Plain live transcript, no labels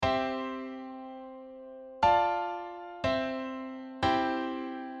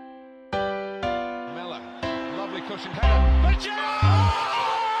cushioned header. But you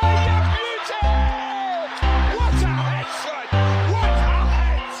beauty! What a head, son! What a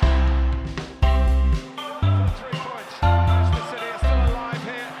head! 3 points. Manchester City are still alive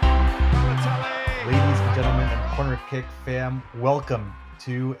here. Balotelli. Ladies and gentlemen and Corner Kick fam, welcome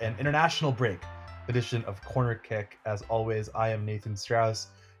to an international break edition of Corner Kick. As always, I am Nathan Strauss,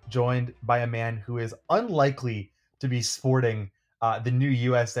 joined by a man who is unlikely to be sporting the new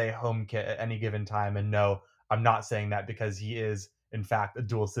USA home kit at any given time. And no, I'm not saying that because he is, in fact, a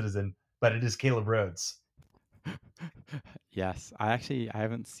dual citizen, but it is Caleb Rhodes. Yes, I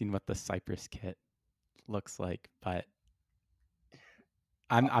haven't seen what the Cyprus kit looks like, but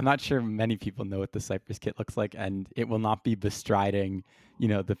I'm not sure many people know what the Cyprus kit looks like, and it will not be bestriding,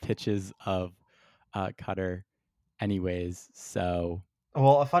 the pitches of Qatar anyways. So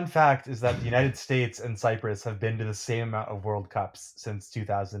Well, a fun fact is that the United States and Cyprus have been to the same amount of World Cups since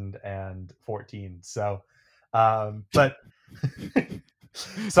 2014. So, but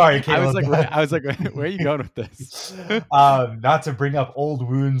sorry, Caleb. I was like, where are you going with this? Not to bring up old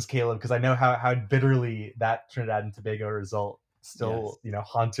wounds, Caleb, because I know how bitterly that Trinidad and Tobago result still,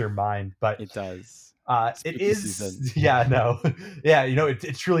 haunts your mind. But it does. It is, season. Yeah, no, yeah,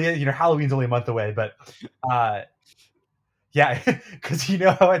 it truly is. Halloween's only a month away, but yeah, because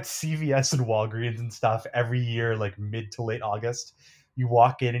how at CVS and Walgreens and stuff every year, like mid to late August, you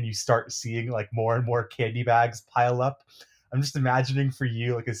walk in and you start seeing like more and more candy bags pile up. I'm just imagining for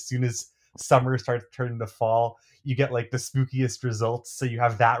you, like as soon as summer starts turning to fall, you get like the spookiest results. So you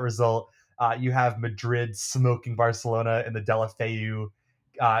have that result. You have Madrid smoking Barcelona in the Deulofeu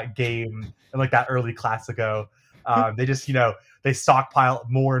game and like that early Clasico. They just, they stockpile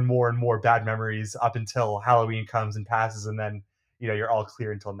more and more and more bad memories up until Halloween comes and passes, and then you're all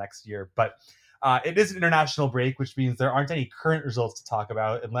clear until next year. But it is an international break, which means there aren't any current results to talk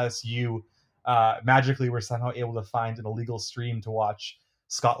about unless you magically were somehow able to find an illegal stream to watch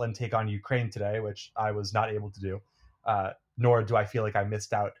Scotland take on Ukraine today, which I was not able to do, nor do I feel like I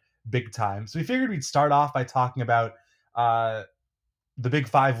missed out big time. So we figured we'd start off by talking about the big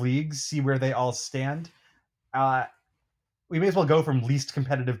five leagues, see where they all stand. We may as well go from least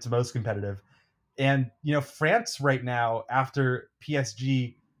competitive to most competitive. And, France right now, after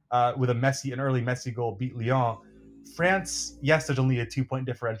PSG with an early Messi goal beat Lyon, France, yes, there's only a 2-point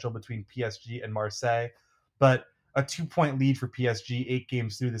differential between PSG and Marseille, but a 2-point lead for PSG 8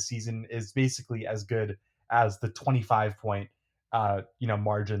 games through the season is basically as good as the 25-point,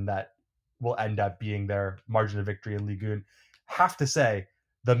 margin that will end up being their margin of victory in Ligue 1. Have to say,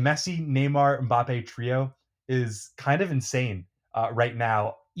 the Messi, Neymar, Mbappe trio is kind of insane right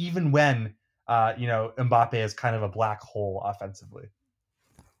now, even when Mbappe is kind of a black hole offensively.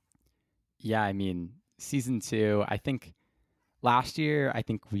 Yeah, I mean, season 2, I think last year,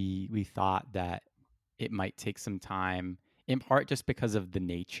 we thought that it might take some time, in part just because of the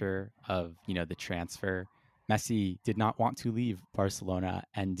nature of, the transfer. Messi did not want to leave Barcelona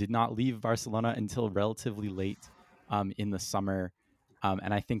and did not leave Barcelona until relatively late in the summer.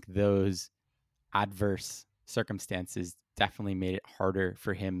 And I think those adverse circumstances definitely made it harder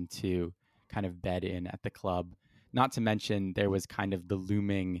for him to kind of bed in at the club. Not to mention there was kind of the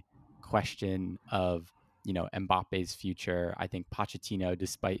looming question of, Mbappe's future. I think Pochettino,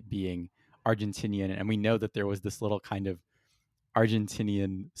 despite being Argentinian, and we know that there was this little kind of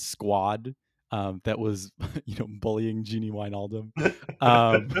Argentinian squad that was, bullying Gini Wijnaldum.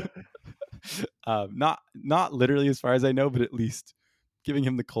 Not literally as far as I know, but at least giving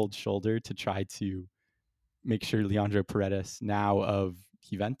him the cold shoulder to try to make sure Leandro Paredes, now of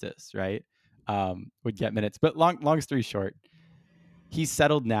Juventus, right, would get minutes. But long story short, he's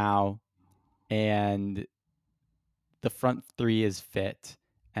settled now, and the front three is fit,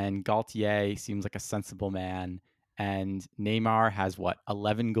 and Galtier seems like a sensible man. And Neymar has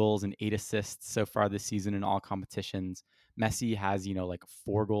 11 goals and 8 assists so far this season in all competitions. Messi has,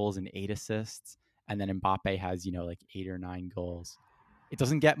 4 goals and 8 assists. And then Mbappe has, 8 or 9 goals. It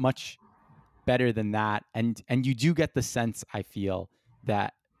doesn't get much better than that. And you do get the sense, I feel,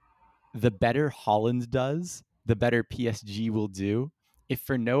 that the better Holland does, the better PSG will do, if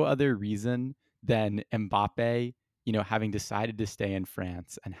for no other reason than Mbappe, having decided to stay in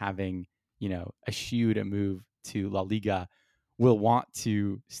France and having, eschewed a move to La Liga, will want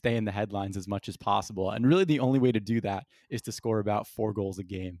to stay in the headlines as much as possible. And really the only way to do that is to score about 4 goals a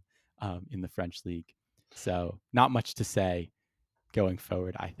game in the French league. So not much to say going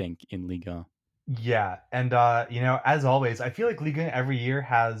forward, I think, in Liga. Yeah, and as always, I feel like Liga every year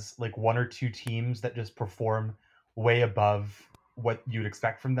has like 1 or 2 teams that just perform way above what you'd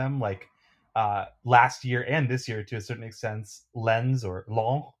expect from them. Like last year and this year, to a certain extent, Lens or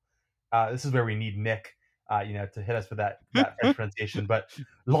Lens. This is where we need Nick to hit us with that French pronunciation. But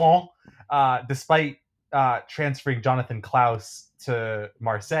Lyon, despite transferring Jonathan Klaus to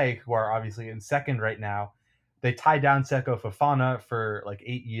Marseille, who are obviously in second right now, they tied down Seko Fofana for like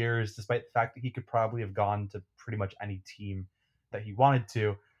 8 years, despite the fact that he could probably have gone to pretty much any team that he wanted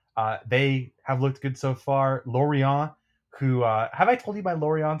to. They have looked good so far. Lorient, who have I told you my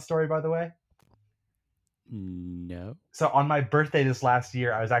Lorient story, by the way? No. So on my birthday this last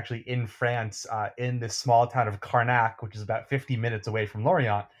year, I was actually in France, in this small town of Carnac, which is about 50 minutes away from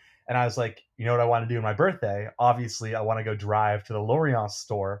Lorient. And I was like, you know what I want to do on my birthday? Obviously, I want to go drive to the Lorient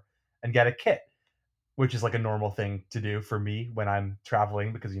store and get a kit, which is like a normal thing to do for me when I'm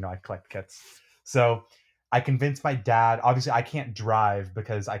traveling because, I collect kits. So I convinced my dad. Obviously, I can't drive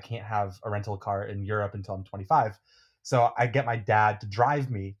because I can't have a rental car in Europe until I'm 25. So I get my dad to drive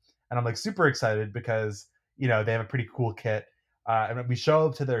me. And I'm like super excited because, they have a pretty cool kit. And we show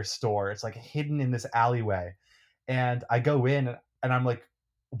up to their store. It's like hidden in this alleyway. And I go in and I'm like,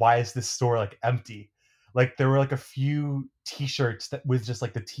 why is this store like empty? Like there were like a few t-shirts that with just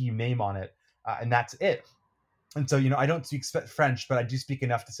like the team name on it. And that's it. And so, I don't speak French, but I do speak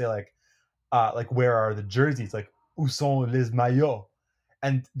enough to say like where are the jerseys? Like, où sont les maillots?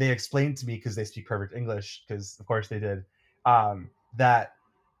 And they explained to me, because they speak perfect English, because of course they did, that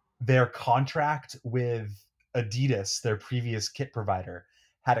their contract with Adidas, their previous kit provider,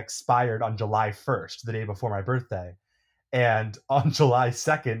 had expired on July 1st, the day before my birthday. And on July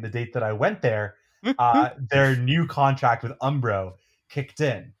 2nd, the date that I went there, their new contract with Umbro kicked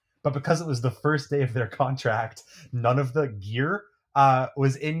in. But because it was the first day of their contract, none of the gear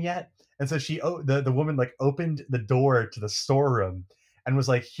was in yet. And so the woman like opened the door to the storeroom and was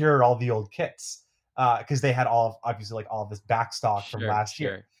like, here are all the old kits. Because they had obviously like all of this back stock from last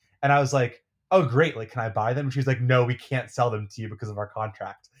year. And I was like, oh, great. Like, can I buy them? And she was like, no, we can't sell them to you because of our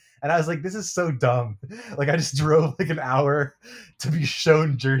contract. And I was like, this is so dumb. Like, I just drove like an hour to be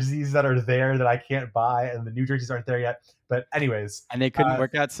shown jerseys that are there that I can't buy, and the new jerseys aren't there yet. But anyways. And they couldn't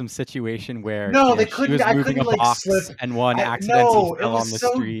work out some situation where no, they couldn't. She was moving a box slip. and one accidentally fell on the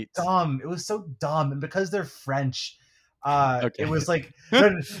so street. Dumb. It was so dumb. And because they're French, Okay. it was like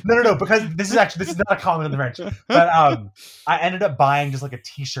no, because this is not a comment on the French. But I ended up buying just like a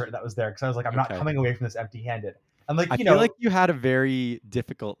t-shirt that was there because I was like, I'm not coming away from this empty-handed. And like, I feel like you had a very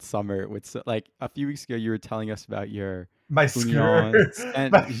difficult summer with like a few weeks ago you were telling us about your my Union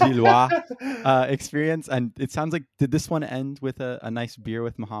and Gillois experience, and it sounds like, did this one end with a nice beer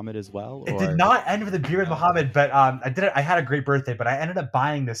with Mohammed as well? It did not end with a beer with Mohammed, but I had a great birthday, but I ended up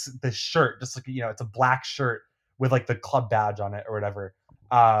buying this shirt, just like, it's a black shirt with like the club badge on it or whatever.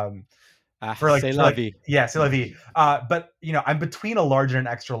 C'est la vie. Yeah, c'est la vie. But I'm between a large and an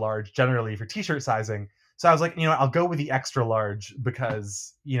extra large generally for t-shirt sizing. So I was like, I'll go with the extra large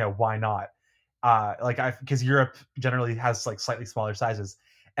because, why not? Because Europe generally has like slightly smaller sizes,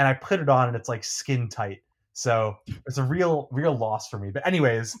 and I put it on and it's like skin tight. So it's a real loss for me. But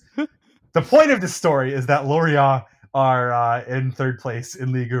anyways, the point of this story is that Lorient are in third place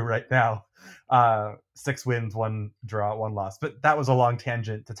in Ligue 1 right now. 6 wins, 1 draw, 1 loss. But that was a long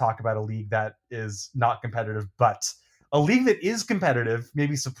tangent to talk about a league that is not competitive, but a league that is competitive,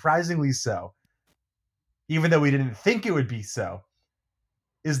 maybe surprisingly so, even though we didn't think it would be so,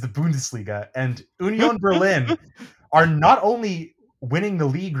 is the Bundesliga. And Union Berlin are not only winning the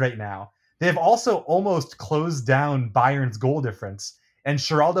league right now, they have also almost closed down Bayern's goal difference. And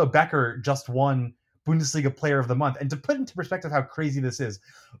Geraldo Becker just won Bundesliga Player of the Month. And to put into perspective how crazy this is,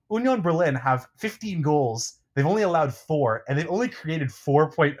 Union Berlin have 15 goals. They've only allowed 4, and they've only created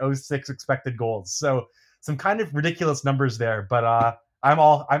 4.06 expected goals. So some kind of ridiculous numbers there. But I'm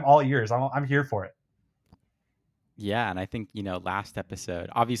all ears. I'm here for it. Yeah, and I think, last episode,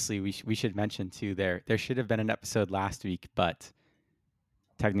 obviously we should mention too, there should have been an episode last week, but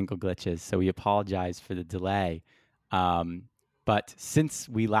technical glitches, so we apologize for the delay. But since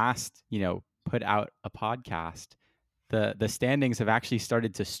we last, put out a podcast, the standings have actually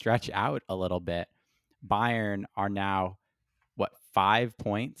started to stretch out a little bit. Bayern are now 5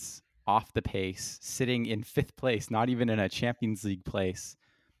 points off the pace, sitting in 5th place, not even in a Champions League place.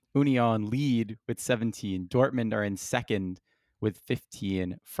 Union lead with 17. Dortmund are in second with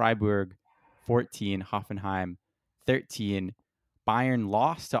 15. Freiburg 14. Hoffenheim 13. Bayern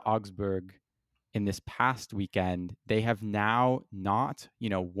lost to Augsburg in this past weekend. They have now not,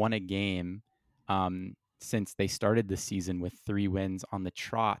 won a game since they started the season with 3 wins on the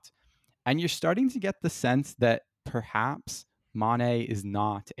trot. And you're starting to get the sense that perhaps Mane is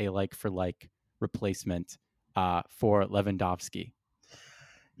not a like-for-like replacement for Lewandowski.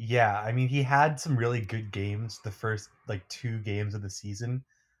 Yeah, I mean, he had some really good games the first 2 games of the season,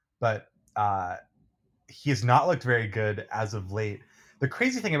 but he has not looked very good as of late. The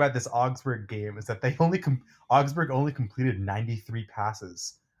crazy thing about this Augsburg game is that Augsburg only completed 93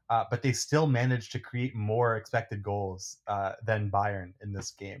 passes, but they still managed to create more expected goals than Bayern in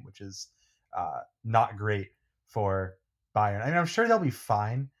this game, which is not great for Bayern. I mean, I'm sure they'll be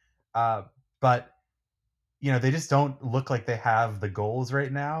fine, but they just don't look like they have the goals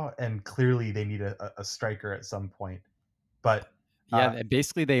right now, and clearly they need a striker at some point. But Yeah,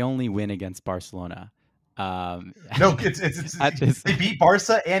 basically they only win against Barcelona. no, it's at this, they beat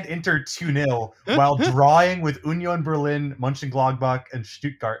Barca and Inter 2-0 while drawing with Union Berlin, Mönchengladbach, and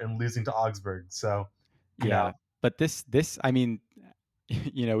Stuttgart and losing to Augsburg. So, yeah. But this, I mean,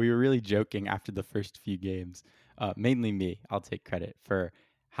 we were really joking after the first few games. Mainly me, I'll take credit for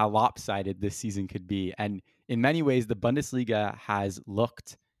how lopsided this season could be. And in many ways, the Bundesliga has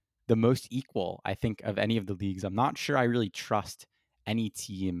looked the most equal, I think, of any of the leagues. I'm not sure I really trust any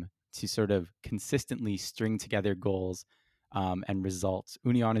team to sort of consistently string together goals and results.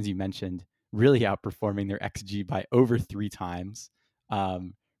 Union, as you mentioned, really outperforming their XG by over 3 times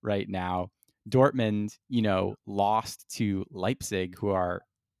right now. Dortmund, lost to Leipzig, who are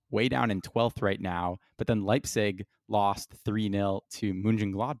way down in 12th right now, but then Leipzig lost 3-0 to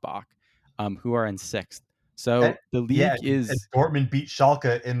Mönchengladbach, who are in 6th. So the league is... And Dortmund beat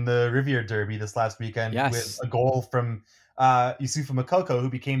Schalke in the Riviera Derby this last weekend with a goal from Youssoufa Moukoko, who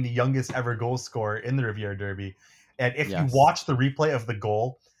became the youngest ever goal scorer in the Riviera Derby. And if you watch the replay of the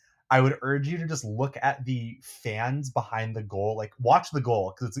goal, I would urge you to just look at the fans behind the goal. Like, watch the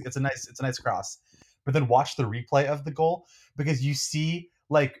goal because it's a nice cross, but then watch the replay of the goal because you see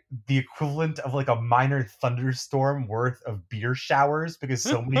like the equivalent of like a minor thunderstorm worth of beer showers because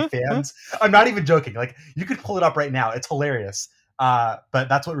so many fans. I'm not even joking. Like, you could pull it up right now. It's hilarious. But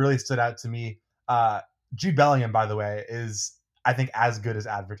that's what really stood out to me. Jude Bellingham, by the way, is I think as good as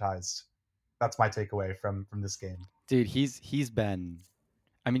advertised. That's my takeaway from this game. Dude, he's been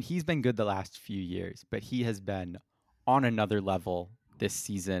good the last few years, but he has been on another level this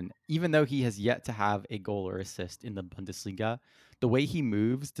season. Even though he has yet to have a goal or assist in the Bundesliga, the way he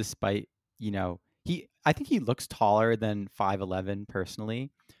moves, despite, I think he looks taller than 5'11"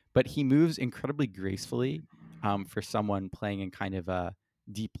 personally, but he moves incredibly gracefully for someone playing in kind of a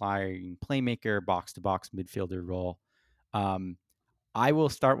deep lying playmaker, box-to-box midfielder role. I will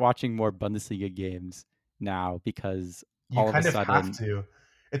start watching more Bundesliga games now because you kind of have to.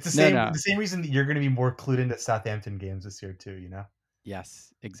 It's the same reason that you're going to be more clued into Southampton games this year too,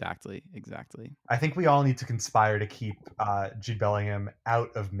 Yes, exactly. I think we all need to conspire to keep Jude Bellingham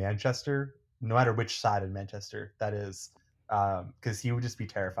out of Manchester, no matter which side of Manchester that is, because he would just be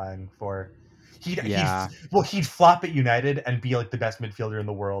terrifying for. He'd flop at United and be like the best midfielder in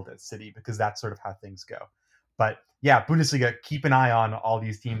the world at City because that's sort of how things go. But yeah, Bundesliga, keep an eye on all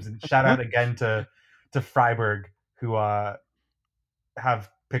these teams, and shout out again to Freiburg, who have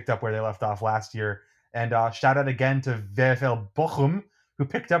picked up where they left off last year. And shout out again to VfL Bochum, who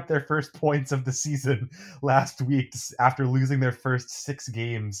picked up their first points of the season last week after losing their first 6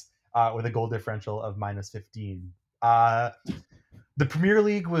 games with a goal differential of -15. The Premier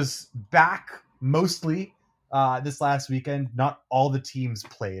League was back mostly this last weekend. Not all the teams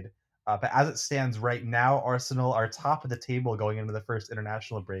played. But as it stands right now, Arsenal are top of the table going into the first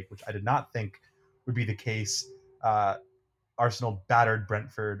international break, which I did not think would be the case. Arsenal battered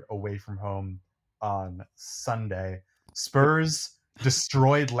Brentford away from home on Sunday. Spurs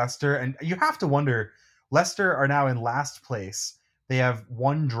destroyed Leicester, and you have to wonder, Leicester are now in last place. They have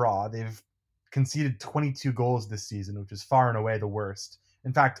 1 draw. They've conceded 22 goals this season, which is far and away the worst.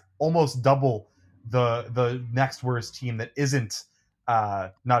 In fact, almost double the next worst team that isn't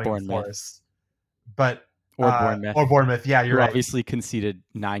Nottingham Forest. But Bournemouth. Or Bournemouth, yeah, you're right. Obviously conceded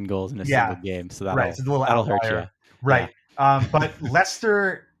 9 goals in a single game, so that'll hurt you. Right. Yeah. But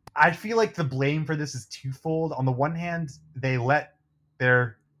Leicester, I feel like the blame for this is twofold. On the one hand, they let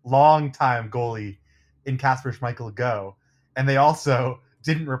their longtime goalie in Kasper Schmeichel go, and they also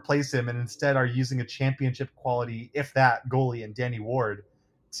didn't replace him and instead are using a championship quality, if that, goalie in Danny Ward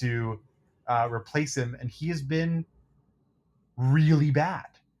to replace him, and he has been really bad.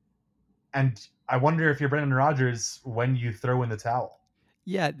 And I wonder if you're Brendan Rodgers when you throw in the towel.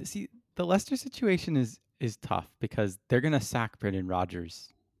 Yeah, see, the Leicester situation is tough because they're going to sack Brendan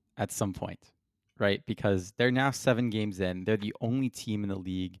Rodgers at some point, right? Because they're now 7 games in. They're the only team in the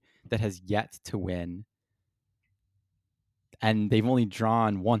league that has yet to win. And they've only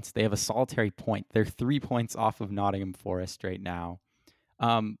drawn once. They have a solitary point. They're 3 points off of Nottingham Forest right now.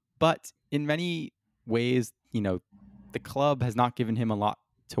 But in many ways, the club has not given him a lot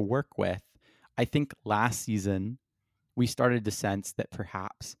to work with. I think last season we started to sense that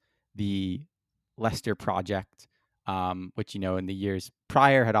perhaps the Leicester project, which, in the years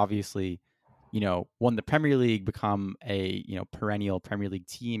prior had obviously, won the Premier League, become a, perennial Premier League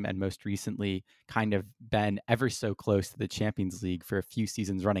team, and most recently kind of been ever so close to the Champions League for a few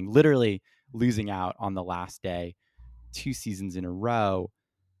seasons running, literally losing out on the last day 2 seasons in a row,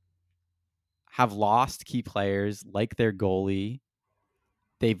 have lost key players like their goalie.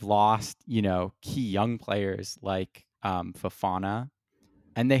 They've lost, key young players like Fofana,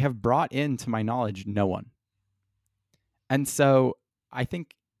 and they have brought in, to my knowledge, no one. And so I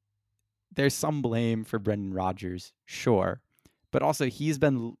think there's some blame for Brendan Rodgers, sure, but also he's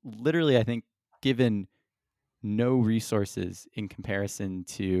been literally, I think, given no resources in comparison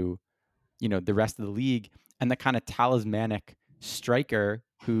to, the rest of the league, and the kind of talismanic striker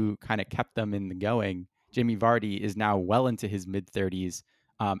who kind of kept them in the going. Jamie Vardy is now well into his mid-30s,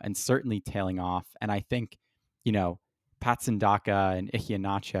 and certainly tailing off. And I think, Patson Daka and Ike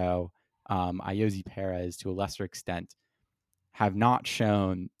Iheanacho, Ayoze Perez to a lesser extent, have not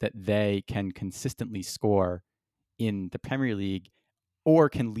shown that they can consistently score in the Premier League or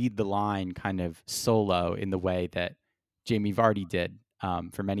can lead the line kind of solo in the way that Jamie Vardy did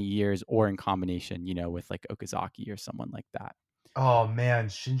for many years, or in combination, with like Okazaki or someone like that. Oh man,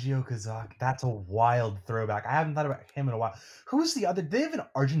 Shinji Okazaki. That's a wild throwback. I haven't thought about him in a while. Who was the other? Did they have an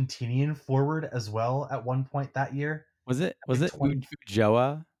Argentinian forward as well at one point that year? Was it Like 20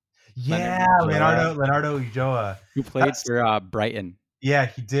 Ulloa? Yeah, Leonardo Leonardo Ulloa. who played for Brighton Yeah,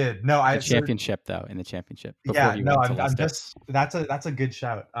 he did. No, in the championship before yeah, he no, went to I'm Leicester. just that's a good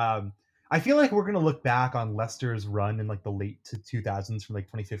shout. I feel like we're gonna look back on Leicester's run in like the late 2000s from like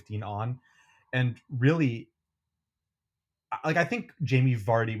 2015 on, and really, like I think Jamie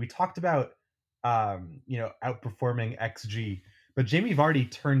Vardy. We talked about outperforming XG, but Jamie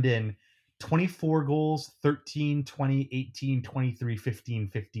Vardy turned in 24 goals, 13, 20, 18, 23, 15,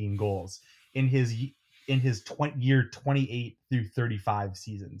 15 goals in his year 28 through 35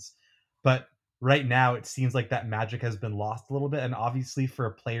 seasons. But right now it seems like that magic has been lost a little bit, and obviously for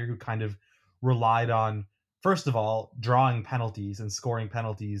a player who kind of relied on, first of all, drawing penalties and scoring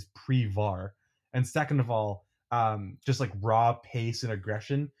penalties pre-VAR, and second of all, just like raw pace and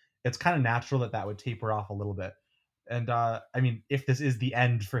aggression, it's kind of natural that would taper off a little bit. And I mean, if this is the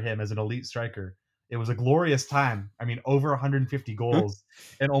end for him as an elite striker, it was a glorious time. I mean, over 150 goals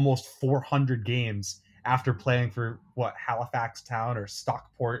in almost 400 games after playing for Halifax Town or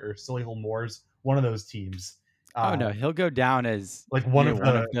Stockport or Solihull Moors, one of those teams. Oh no, he'll go down as like one of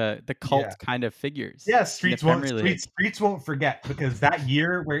the cult kind of figures. Yeah, streets won't forget, because that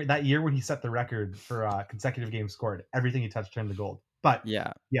year when he set the record for consecutive games scored, everything he touched turned to gold. But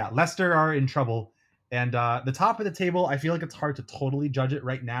yeah, Leicester are in trouble, and the top of the table, I feel like it's hard to totally judge it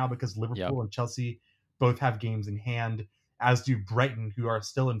right now because Liverpool and Chelsea both have games in hand, as do Brighton, who are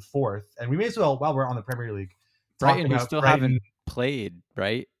still in fourth. And we may as well, while we're on the Premier League, Brighton, who still haven't played,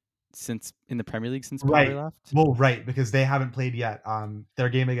 right? Since in the Premier League since Potter left? Well, right, because they haven't played yet. Their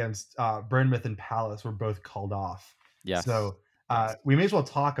game against Bournemouth and Palace were both called off. Yes. So we may as well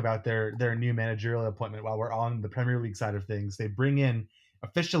talk about their new managerial appointment while we're on the Premier League side of things. They bring in,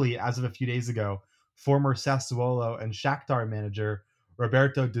 officially as of a few days ago, former Sassuolo and Shakhtar manager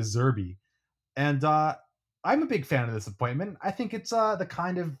Roberto De Zerbi. And I'm a big fan of this appointment. I think it's the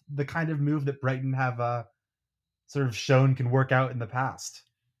kind of move that Brighton have sort of shown can work out in the past.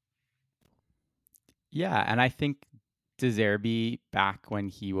 Yeah, and I think De Zerbi, back when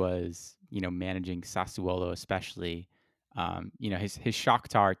he was, managing Sassuolo especially, his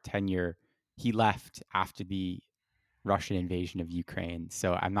Shakhtar tenure, he left after the Russian invasion of Ukraine.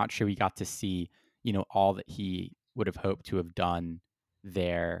 So I'm not sure we got to see, all that he would have hoped to have done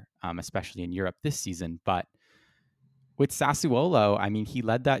there, especially in Europe this season. But with Sassuolo, I mean, he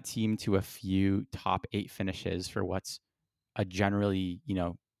led that team to a few top 8 finishes for what's a generally,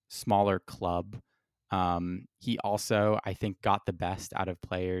 smaller club. He also, I think, got the best out of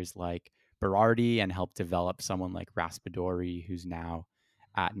players like Berardi and helped develop someone like Raspadori, who's now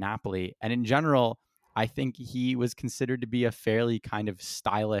at Napoli. And in general, I think he was considered to be a fairly kind of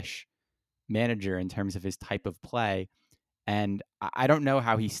stylish manager in terms of his type of play. And I don't know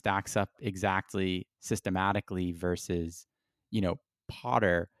how he stacks up exactly systematically versus,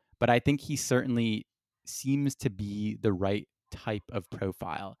 Potter, but I think he certainly seems to be the right type of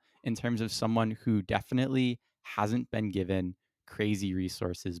profile in terms of someone who definitely hasn't been given crazy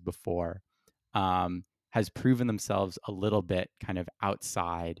resources before, has proven themselves a little bit kind of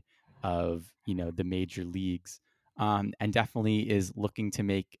outside of, the major leagues, and definitely is looking to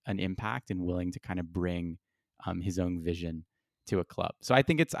make an impact and willing to kind of bring his own vision to a club. So I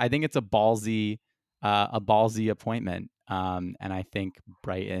think it's a ballsy appointment, and I think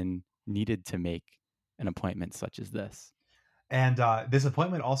Brighton needed to make an appointment such as this. And this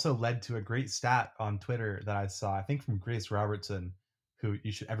appointment also led to a great stat on Twitter that I saw, I think from Grace Robertson, who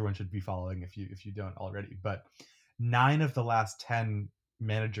everyone should be following if you don't already. But 9 of the last 10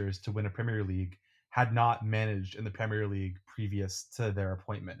 managers to win a Premier League had not managed in the Premier League previous to their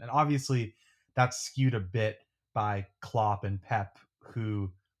appointment. And obviously that's skewed a bit by Klopp and Pep, who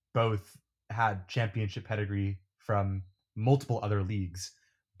both had championship pedigree from multiple other leagues.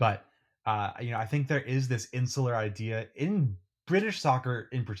 But I think there is this insular idea in British soccer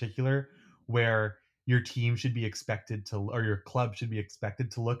in particular, where your team should be expected to, or your club should be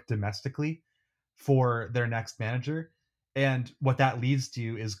expected to look domestically for their next manager. And what that leads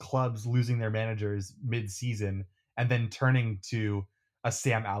to is clubs losing their managers mid-season and then turning to a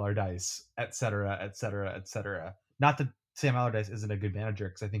Sam Allardyce, et cetera, et cetera, et cetera. Not that Sam Allardyce isn't a good manager,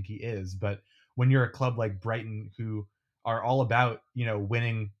 because I think he is, but when you're a club like Brighton, who are all about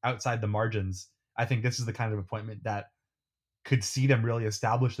winning outside the margins, I think this is the kind of appointment that could see them really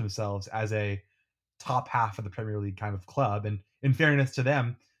establish themselves as a top half of the Premier League kind of club. And in fairness to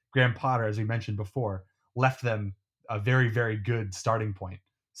them, Graham Potter, as we mentioned before, left them a very, very good starting point.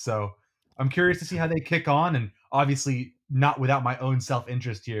 So I'm curious to see how they kick on, and obviously not without my own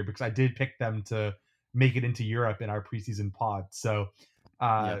self-interest here, because I did pick them to make it into Europe in our preseason pod. So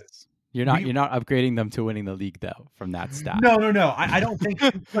Yes. You're not upgrading them to winning the league though from that stat. No. I don't think.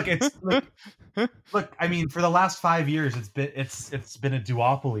 Look. I mean, for the last 5 years, it's been a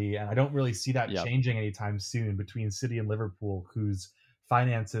duopoly, and I don't really see that changing anytime soon between City and Liverpool, whose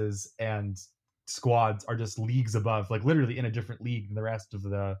finances and squads are just leagues above, like literally in a different league than the rest of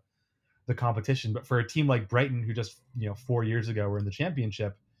the competition. But for a team like Brighton, who just 4 years ago were in the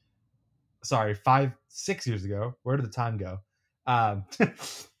Championship, sorry, 6 years ago, where did the time go?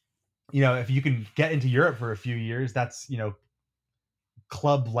 If you can get into Europe for a few years, that's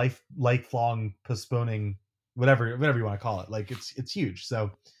club lifelong postponing, whatever you want to call it. Like it's huge.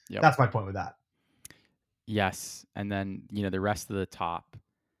 So that's my point with that. Yes, and then the rest of the top,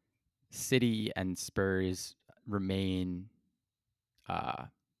 City and Spurs remain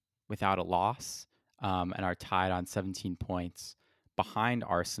without a loss, and are tied on 17 points behind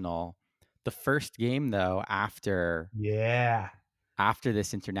Arsenal. The first game though after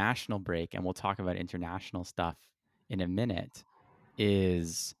this international break, and we'll talk about international stuff in a minute,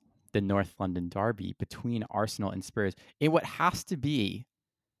 is the North London derby between Arsenal and Spurs in what has to be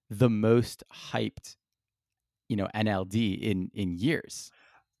the most hyped, NLD in years.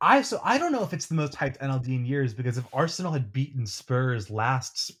 I don't know if it's the most hyped NLD in years, because if Arsenal had beaten Spurs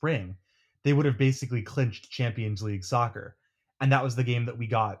last spring, they would have basically clinched Champions League soccer. And that was the game that we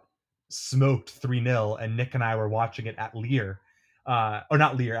got smoked 3-0, and Nick and I were watching it at Lear. Or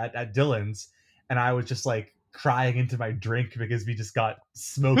not Lear, at Dillon's, and I was just like crying into my drink because we just got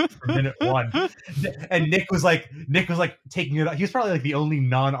smoked from minute one. And Nick was like taking it. He was probably like the only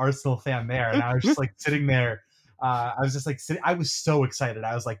non-Arsenal fan there, and I was just like sitting there. I was just like I was so excited.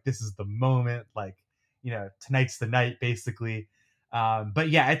 I was like, this is the moment. Like, tonight's the night, basically. But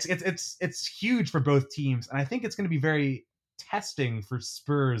yeah, it's huge for both teams, and I think it's going to be very testing for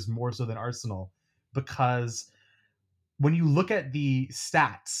Spurs more so than Arsenal, because when you look at the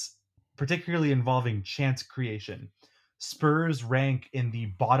stats, particularly involving chance creation, Spurs rank in the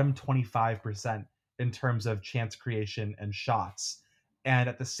bottom 25% in terms of chance creation and shots, and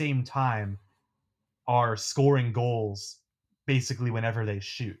at the same time are scoring goals basically whenever they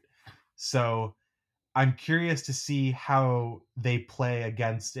shoot. So I'm curious to see how they play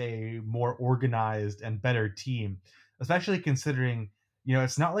against a more organized and better team, especially considering,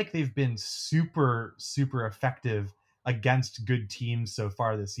 it's not like they've been super, super effective against good teams so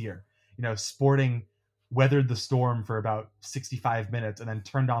far this year. Sporting weathered the storm for about 65 minutes and then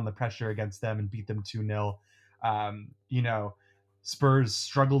turned on the pressure against them and beat them 2-0. Spurs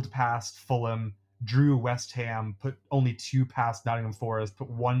struggled past Fulham, drew West Ham, put only 2 past Nottingham Forest, put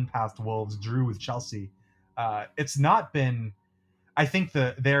 1 past Wolves, drew with Chelsea. It's not been. I think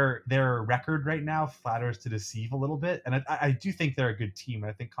their record right now flatters to deceive a little bit, and I do think they're a good team.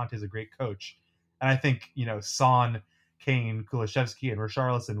 I think Conte's a great coach, and I think Son, Kane, Kulusevski, and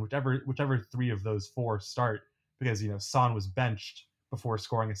Richarlison, whichever 3 of those 4 start, because Son was benched before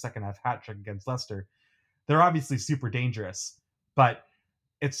scoring a second half hat trick against Leicester. They're obviously super dangerous, but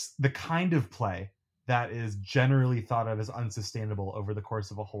it's the kind of play that is generally thought of as unsustainable over the course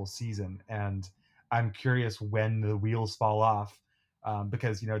of a whole season, and I'm curious when the wheels fall off,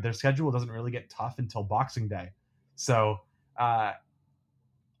 because their schedule doesn't really get tough until Boxing Day. So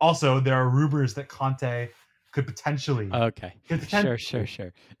also there are rumors that Conte could potentially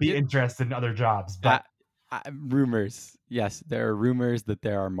sure be interested in other jobs, but Rumors. Yes, there are rumors that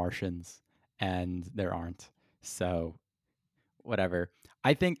there are Martians, and there aren't. So whatever.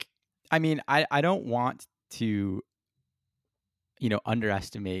 I think. I mean, I don't want to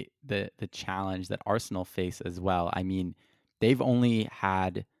underestimate the challenge that Arsenal face as well. I mean, they've only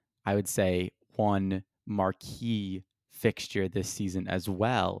had, I would say, one marquee fixture this season as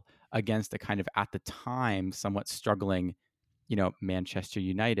well against a kind of at the time somewhat struggling, Manchester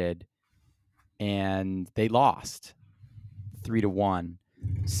United, and they lost 3-1.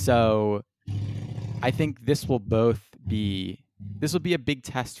 So I think this will be a big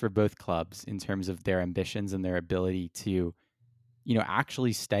test for both clubs in terms of their ambitions and their ability to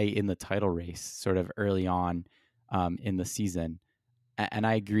actually stay in the title race sort of early on in the season. And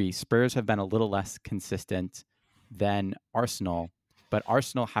I agree, Spurs have been a little less consistent than Arsenal, but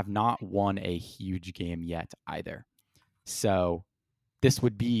Arsenal have not won a huge game yet either. So this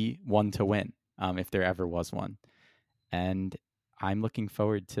would be one to win if there ever was one. And I'm looking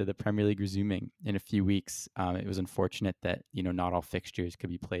forward to the Premier League resuming in a few weeks. It was unfortunate that not all fixtures could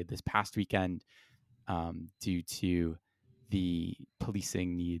be played this past weekend due to the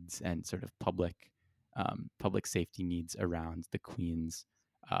policing needs and sort of public safety needs around the Queen's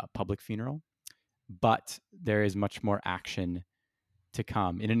public funeral. But there is much more action to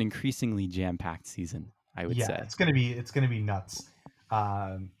come in an increasingly jam-packed season, I would say. It's gonna be nuts.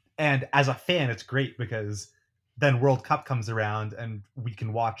 And as a fan, it's great because then World Cup comes around and we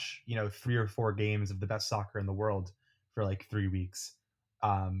can watch 3 or 4 games of the best soccer in the world for like 3 weeks.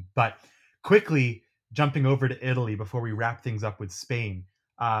 But quickly jumping over to Italy before we wrap things up with Spain.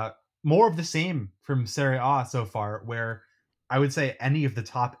 More of the same from Serie A so far, where I would say any of the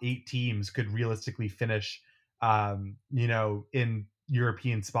top 8 teams could realistically finish, in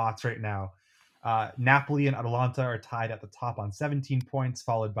European spots right now. Napoli and Atalanta are tied at the top on 17 points,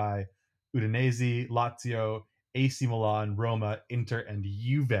 followed by Udinese, Lazio, AC Milan, Roma, Inter, and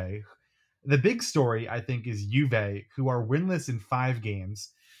Juve. The big story, I think, is Juve, who are winless in 5 games.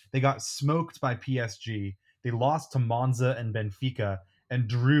 They got smoked by PSG. They lost to Monza and Benfica and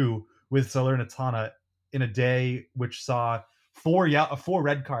drew with Salernitana in a day which saw 4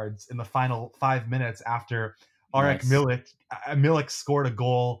 red cards in the final 5 minutes after Arek Milik scored a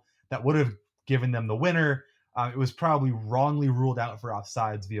goal that would have given them the winner. It was probably wrongly ruled out for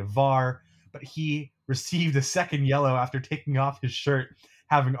offsides via VAR, but he received a second yellow after taking off his shirt,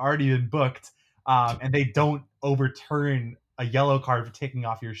 having already been booked. And they don't overturn a yellow card for taking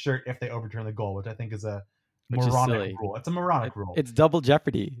off your shirt if they overturn the goal, which I think is a moronic rule. It's a moronic rule. It's double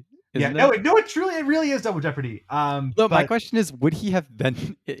jeopardy. Yeah, no, it really is double jeopardy. But my question is, would he have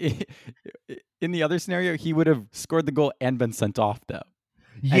been in the other scenario? He would have scored the goal and been sent off, though.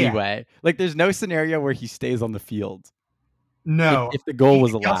 Yeah. Anyway, like there's no scenario where he stays on the field. No, if the goal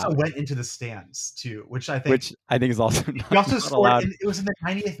was allowed. He also went into the stands too, which I think is also not, he also scored. It was in the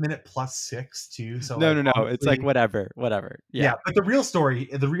 90th minute +6 too. So no, honestly, it's like whatever. Yeah, but the real story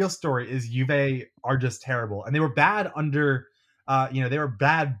is Juve are just terrible, and they were bad under, they were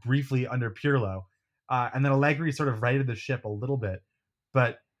bad briefly under Pirlo, and then Allegri sort of righted the ship a little bit,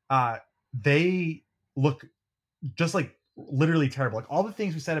 but they look just like literally terrible. Like all the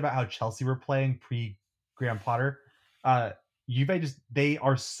things we said about how Chelsea were playing pre Graham Potter, Juve they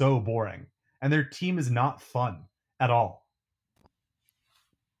are so boring, and their team is not fun at all.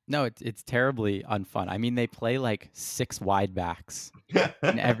 No, it's terribly unfun. I mean, they play like 6 wide backs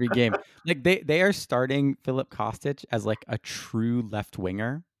in every game. Like they are starting Filip Kostic as like a true left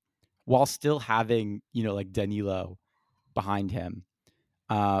winger, while still having like Danilo behind him.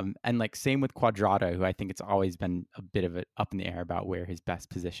 And like same with Cuadrado, who I think it's always been a bit of it up in the air about where his best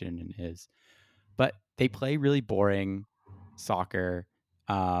position is. But they play really boring soccer.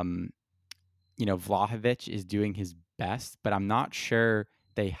 Vlahovic is doing his best, but I'm not sure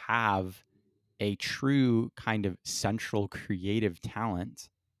they have a true kind of central creative talent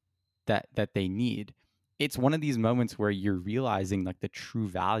that they need. It's one of these moments where you're realizing like the true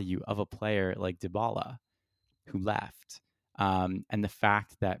value of a player like Dybala, who left. And the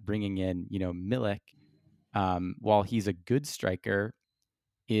fact that bringing in, Milik, while he's a good striker,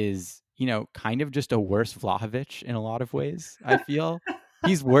 is, kind of just a worse Vlahovic in a lot of ways, I feel.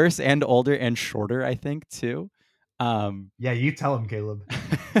 He's worse and older and shorter, I think, too. Yeah, you tell him, Caleb.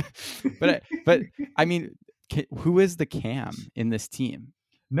 but I mean, who is the cam in this team?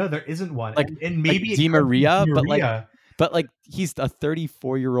 No, there isn't one. Like, and maybe like Di Maria, but like he's a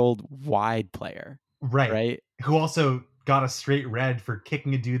 34-year-old wide player, right? Who also got a straight red for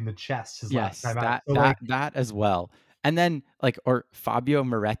kicking a dude in the chest his last time out. So that as well. And then or Fabio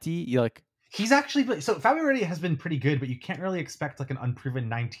Moretti, he's actually, so Fabio Moretti has been pretty good, but you can't really expect like an unproven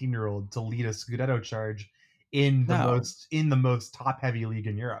 19-year-old to lead a Scudetto charge in the No. most top heavy league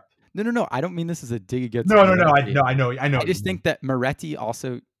in Europe. No. I don't mean this as a dig against No. Moretti. I know. I What just you mean. think that Moretti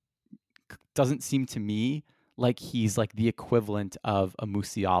also doesn't seem to me like he's like the equivalent of a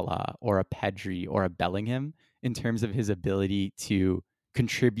Musiala or a Pedri or a Bellingham in terms of his ability to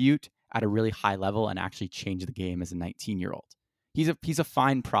contribute at a really high level and actually change the game as a 19-year-old. He's a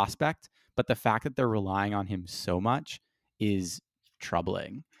fine prospect, but the fact that they're relying on him so much is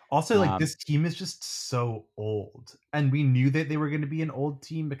troubling. Also, like, this team is just so old, and we knew that they were going to be an old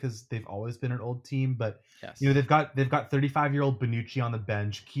team because they've always been an old team. But Yes. you know, they've got 35-year-old Bonucci on the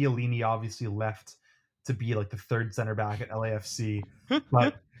bench. Chiellini obviously left to be like the third center back at LAFC,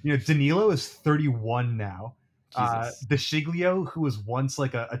 but you know, Danilo is 31 now. Jesus. Deschiglio, who was once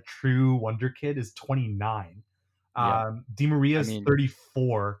like a true wonder kid, is 29. Yep. Di Maria's I mean,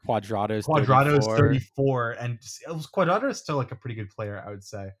 34. Quadrado's Quadrado's 34. 34, and Quadrado is still like a pretty good player, I would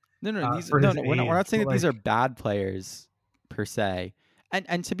say. No, For no, his no. We're not age, saying but, that these are like, bad players per se.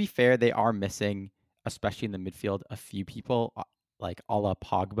 And to be fair, they are missing, especially in the midfield, a few people like a la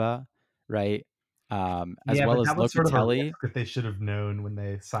Pogba, right? As yeah, well but as that was sort of a Locatelli. risk that they should have known when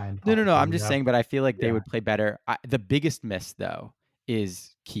they signed No. Pogba, I'm you just know? saying, but I feel like they Yeah. would play better. The biggest miss though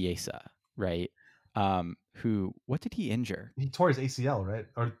is Chiesa, right? Who? What did he injure? He tore his ACL, right?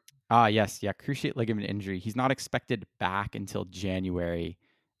 Or Yes, yeah, cruciate ligament injury. He's not expected back until January.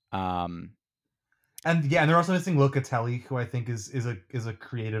 and they're also missing Locatelli, who I think is a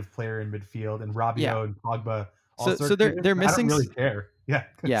creative player in midfield, and Rabiot Yeah. and Pogba So also. they're I don't missing really care. Yeah.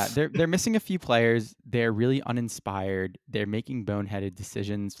 Yeah, they're missing a few players. They're really uninspired. They're making boneheaded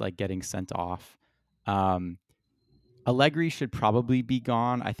decisions like getting sent off. Allegri should probably be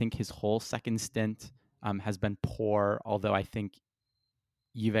gone. I think his whole second stint has been poor, although I think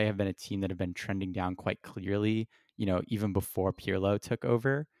Juve have been a team that have been trending down quite clearly, even before Pirlo took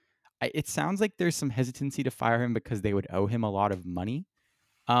over. It sounds like there's some hesitancy to fire him because they would owe him a lot of money.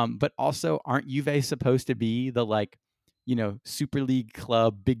 But also, aren't Juve supposed to be the Super League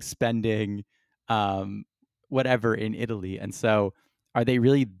club, big spending, whatever in Italy? And so, are they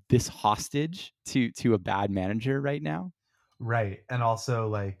really this hostage to a bad manager right now? Right, and also,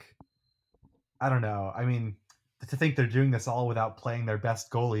 like, I don't know. I mean, to think they're doing this all without playing their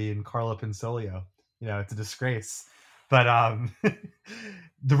best goalie in Carlo Pinsoglio, it's a disgrace. But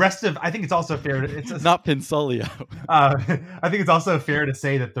the rest of, I think it's also fair. Not Pinsoglio. I think it's also fair to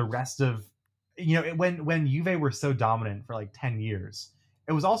say that the rest of, when Juve were so dominant for like 10 years,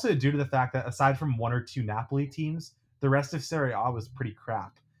 it was also due to the fact that aside from one or two Napoli teams, the rest of Serie A was pretty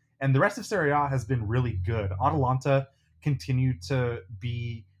crap. And the rest of Serie A has been really good. Atalanta continued to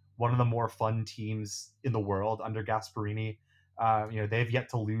be one of the more fun teams in the world under Gasperini. They've yet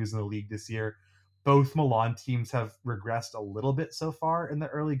to lose in the league this year. Both Milan teams have regressed a little bit so far in the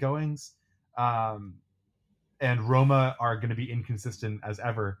early goings. And Roma are going to be inconsistent as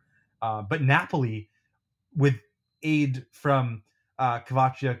ever. But Napoli, with aid from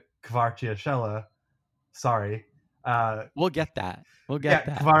Kvaratskhelia, sorry. We'll get that.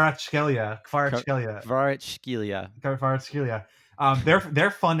 Kvaratskhelia.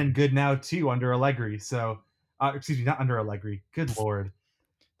 They're fun and good now too under Allegri. So, excuse me, not under Allegri. Good lord,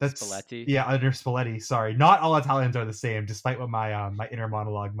 that's Spalletti. Yeah, under Spalletti. Sorry, not all Italians are the same, despite what my my inner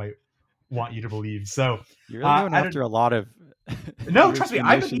monologue might want you to believe. So you're really going after a lot of. No, trust me,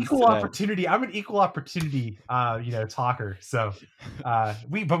 I'm an equal today. opportunity. I'm an equal opportunity, talker. So,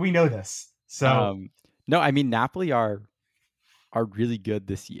 we know this. So, no, I mean Napoli are really good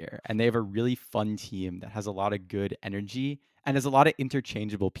this year, and they have a really fun team that has a lot of good energy and has a lot of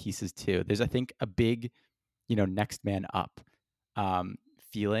interchangeable pieces too. There's, I think, a big, next man up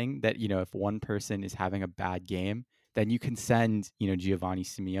feeling that if one person is having a bad game, then you can send Giovanni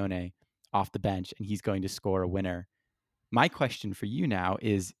Simeone off the bench and he's going to score a winner. My question for you now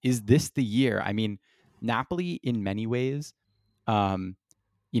is this the year? I mean, Napoli in many ways, in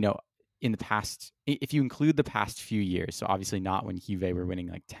the past, if you include the past few years, so obviously not when Juve were winning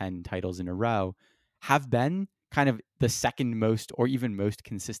like 10 titles in a row, have been kind of the second most or even most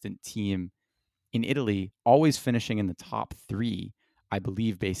consistent team in Italy, always finishing in the top 3, I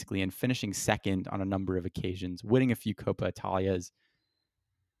believe, basically, and finishing second on a number of occasions, winning a few Coppa Italias.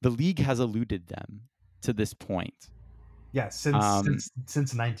 The league has eluded them to this point. Yeah, since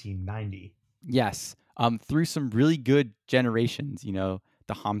 1990. Yes, through some really good generations. The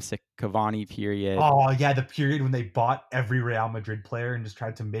the Hamsik Cavani period. Oh yeah, the period when they bought every Real Madrid player and just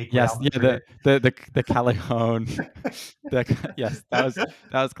tried to make Yes, Real yeah, Madrid. the Callejon. Yes, that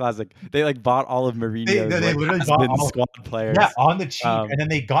was classic. They like bought all of Mourinho's They like literally bought has-been all, squad yeah, players. on the cheap, and Um, then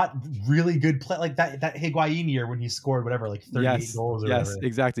they got really good play like that Higuain year when he scored whatever, like 38 goals or yes, whatever.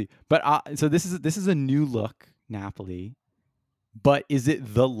 exactly. But so this is a new look Napoli, but is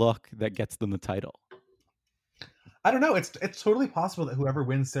it the look that gets them the title? I don't know. It's totally possible that whoever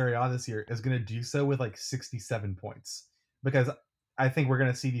wins Serie A this year is going to do so with like 67 points, because I think we're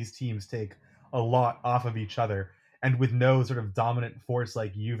going to see these teams take a lot off of each other, and with no sort of dominant force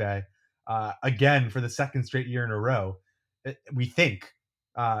like Juve, again for the second straight year in a row, we think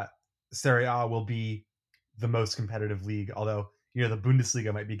uh, Serie A will be the most competitive league. Although the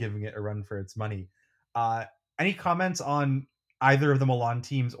Bundesliga might be giving it a run for its money. Uh, any comments on either of the Milan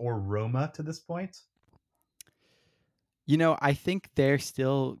teams or Roma to this point? I think they're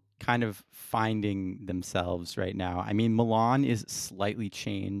still kind of finding themselves right now. I mean, Milan is slightly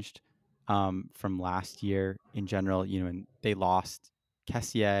changed from last year in general, and they lost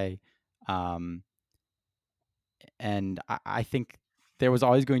Kessié. Um, and I think there was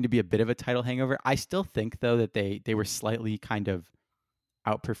always going to be a bit of a title hangover. I still think, though, that they were slightly kind of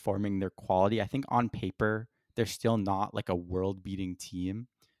outperforming their quality. I think on paper, they're still not like a world-beating team.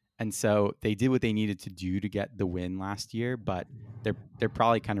 And so they did what they needed to do to get the win last year, but they're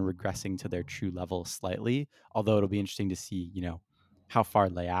probably kind of regressing to their true level slightly. Although it'll be interesting to see, how far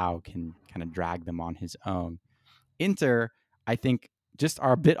Leao can kind of drag them on his own. Inter, I think, just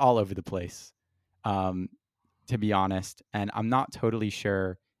are a bit all over the place, to be honest. And I'm not totally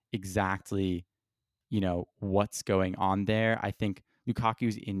sure exactly, what's going on there. I think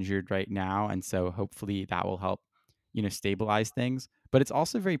Lukaku's injured right now, and so hopefully that will help, stabilize things. But it's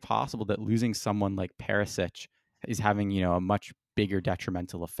also very possible that losing someone like Perisic is having, a much bigger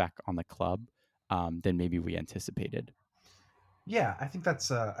detrimental effect on the club than maybe we anticipated. Yeah, I think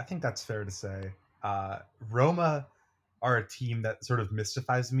that's fair to say. Roma are a team that sort of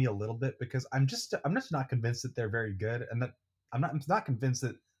mystifies me a little bit, because I'm just not convinced that they're very good, and that I'm not convinced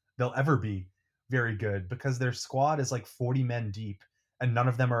that they'll ever be very good, because their squad is like 40 men deep, and none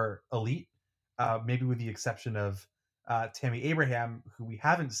of them are elite. Maybe with the exception of Tammy Abraham, who we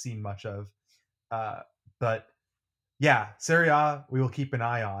haven't seen much of. But yeah, Serie A we will keep an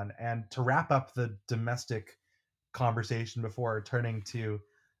eye on. And to wrap up the domestic conversation before turning to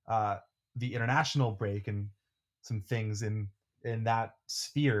uh, the international break and some things in that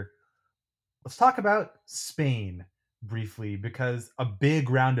sphere, let's talk about Spain briefly, because a big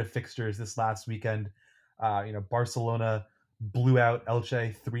round of fixtures this last weekend. Barcelona blew out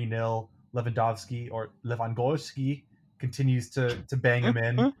Elche 3-0. Lewandowski continues to bang him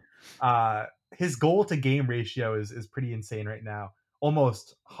in. Uh, his goal to game ratio is pretty insane right now,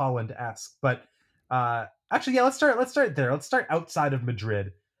 almost Holland esque. But actually, yeah, let's start there. Let's start outside of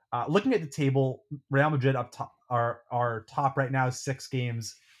Madrid. Looking at the table, Real Madrid up top are top right now, 6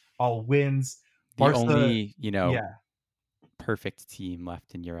 games, all wins. The Barca, only, yeah, perfect team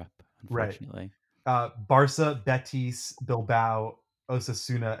left in Europe, right. unfortunately. Barca, Betis, Bilbao,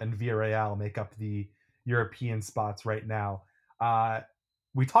 Osasuna, and Villarreal make up the European spots right now.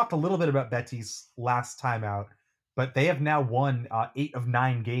 We talked a little bit about Betis last time out, but they have now won 8 of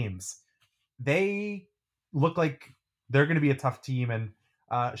 9 games. They look like they're going to be a tough team. And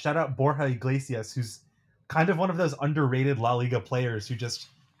shout out Borja Iglesias, who's kind of one of those underrated La Liga players who just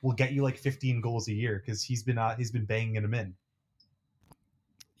will get you like 15 goals a year, because he's been banging them in.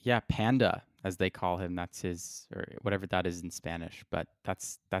 Yeah, Panda, as they call him. That's his, or whatever that is in Spanish, but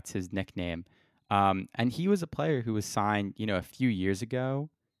that's his nickname. And he was a player who was signed, a few years ago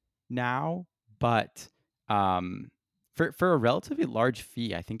now, but for a relatively large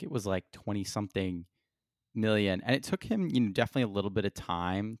fee. I think it was like 20 something million, and it took him, definitely a little bit of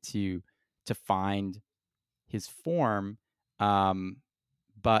time to find his form. Um,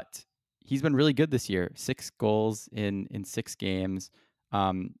 but he's been really good this year. 6 goals in 6 games.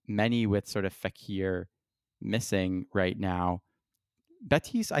 Many with sort of Fekir missing right now.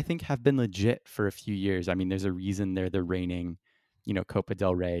 Betis, I think, have been legit for a few years. I mean, there's a reason they're the reigning, Copa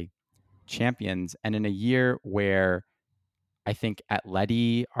del Rey champions. And in a year where I think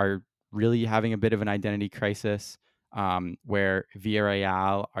Atleti are really having a bit of an identity crisis, where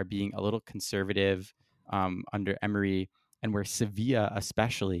Villarreal are being a little conservative under Emery, and where Sevilla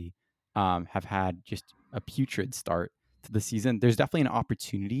especially have had just a putrid start to the season. There's definitely an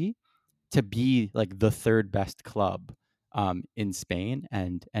opportunity to be like the third best club in Spain,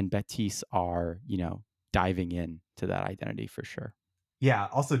 and Betis are diving in to that identity for sure. Yeah,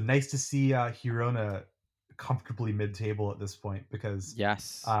 also nice to see Girona comfortably mid-table at this point because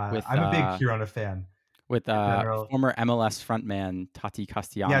Yes, I'm a big Girona fan with in general. former MLS frontman Tati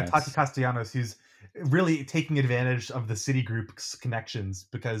Yeah, Tati Castellanos. Castellanos, who's really taking advantage of the Citigroup's connections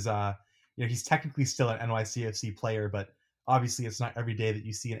because he's technically still an NYCFC player, but obviously it's not every day that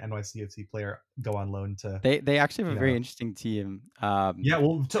you see an NYCFC player go on loan to They actually have you a very know. interesting team Yeah,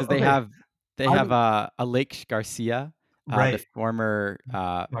 well, because okay, they I have would Aleix Garcia, the right former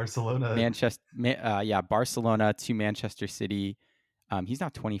Barcelona. Barcelona to Manchester City. He's now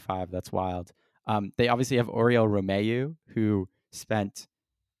 25. That's wild. They obviously have Oriol Romeu, who spent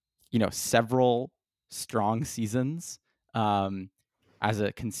several strong seasons as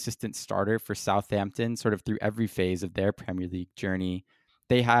a consistent starter for Southampton, sort of through every phase of their Premier League journey.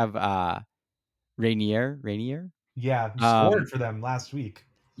 They have Rainier. Yeah, who Um, scored for them last week.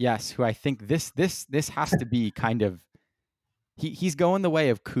 yes, who I think this has to be kind of he's going the way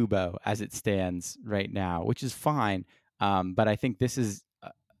of Kubo as it stands right now, which is fine. But I think this is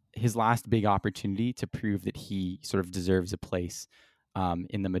his last big opportunity to prove that he sort of deserves a place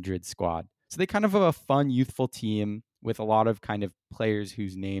in the Madrid squad. So they kind of have a fun, youthful team with a lot of kind of players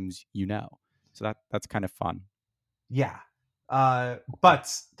whose names you know. So that's kind of fun. Yeah.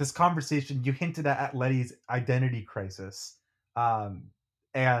 But this conversation, you hinted at Letty's identity crisis.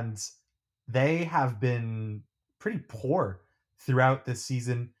 And they have been pretty poor throughout this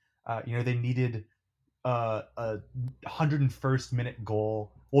season. They needed a 101st minute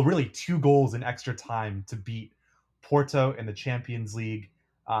goal. Well, really, two goals in extra time to beat Porto in the Champions League.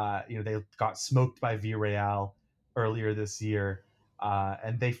 They got smoked by Villarreal earlier this year,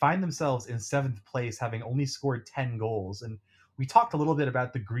 and they find themselves in seventh place, having only scored 10 goals. And we talked a little bit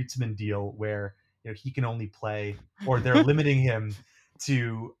about the Griezmann deal, where he can only play, or they're limiting him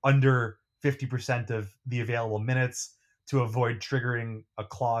to under 50% of the available minutes to avoid triggering a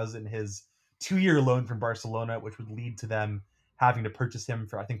clause in his 2-year loan from Barcelona, which would lead to them having to purchase him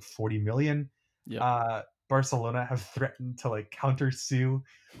for I think 40 million. Yep. Barcelona have threatened to like counter sue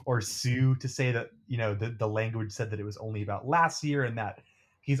or sue to say that the language said that it was only about last year and that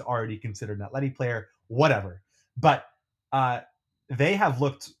he's already considered an Atleti player, whatever. But they have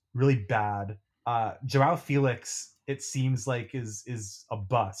looked really bad. Joao Felix, it seems like is a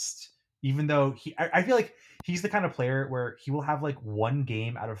bust, even though I feel like he's the kind of player where he will have like one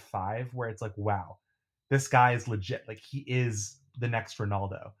game out of 5 where it's like, wow, this guy is legit. Like he is the next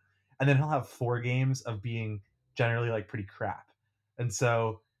Ronaldo. And then he'll have 4 games of being generally like pretty crap. And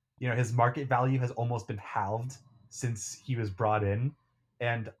so, his market value has almost been halved since he was brought in.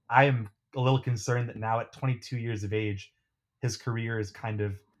 And I am a little concerned that now at 22 years of age, his career is kind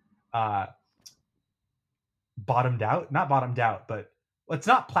of uh, bottomed out. Not bottomed out, but it's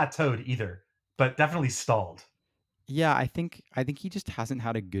not plateaued either, but definitely stalled. Yeah, I think he just hasn't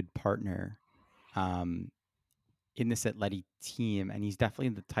had a good partner um, in this Atleti team, and he's definitely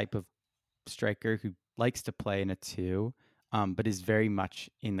the type of striker who likes to play in a 2, but is very much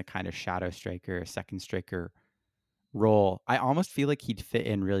in the kind of shadow striker, second striker role. I almost feel like he'd fit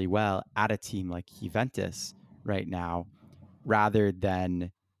in really well at a team like Juventus right now, rather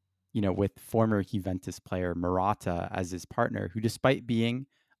than with former Juventus player Morata as his partner, who, despite being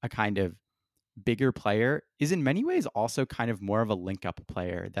a kind of bigger player, is in many ways also kind of more of a link up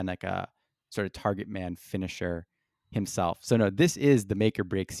player than like a sort of target man finisher himself. So no, this is the make or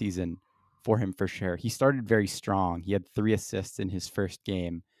break season for him for sure. He started very strong. He had 3 assists in his first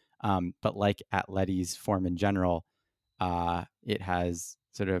game. But like Atleti's form in general, it has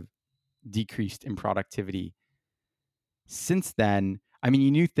sort of decreased in productivity since then. I mean,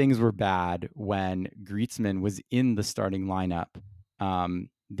 you knew things were bad when Griezmann was in the starting lineup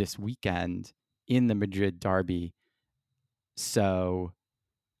this weekend in the Madrid derby. So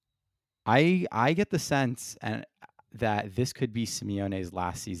I get the sense that this could be Simeone's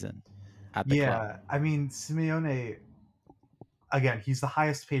last season at the club. Yeah, I mean, Simeone, again, he's the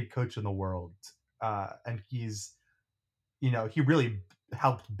highest paid coach in the world, and he's, he really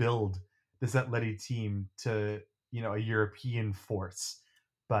helped build this Atleti team to, a European force.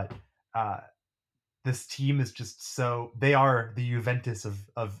 But this team is just they are the Juventus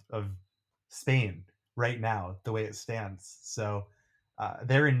of Spain right now, the way it stands. So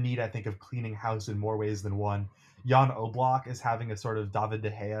they're in need, I think, of cleaning house in more ways than one. Jan Oblak is having a sort of David De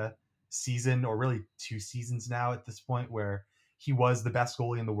Gea season, or really 2 seasons now at this point, where he was the best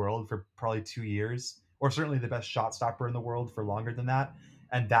goalie in the world for probably 2 years, or certainly the best shot stopper in the world for longer than that.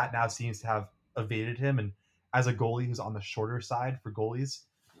 And that now seems to have evaded him. And as a goalie who's on the shorter side for goalies,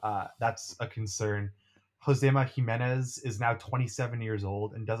 that's a concern. Josema Jimenez is now 27 years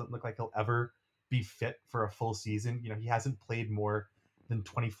old and doesn't look like he'll ever be fit for a full season. He hasn't played more than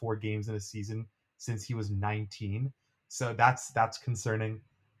 24 games in a season since he was 19. So that's concerning.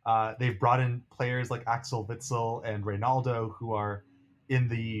 They've brought in players like Axel Witsel and Reynaldo, who are in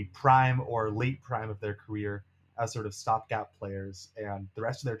the prime or late prime of their career as sort of stopgap players, and the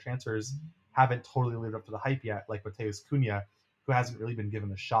rest of their transfers haven't totally lived up to the hype yet, like Mateus Cunha, who hasn't really been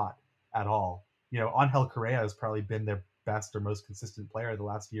given a shot at all. Angel Correa has probably been their best or most consistent player the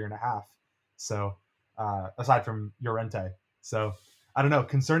last year and a half. So, aside from Llorente, so I don't know,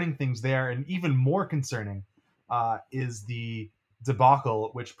 concerning things there, and even more concerning is the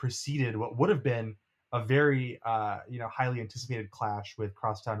debacle which preceded what would have been a very highly anticipated clash with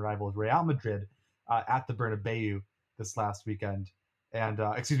crosstown rivals Real Madrid at the Bernabeu this last weekend, and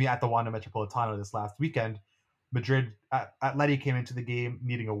at the Wanda Metropolitano this last weekend. Madrid, Atleti came into the game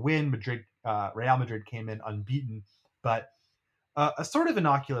needing a win. Real Madrid came in unbeaten, but a sort of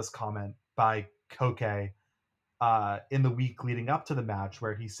innocuous comment by Koke in the week leading up to the match,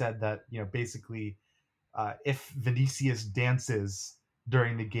 where he said that basically if Vinicius dances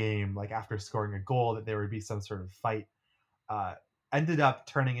during the game, like after scoring a goal, that there would be some sort of fight. Uh, Ended up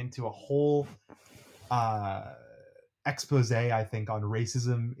turning into a whole uh, expose, I think, on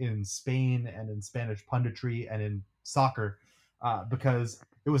racism in Spain and in Spanish punditry and in soccer, because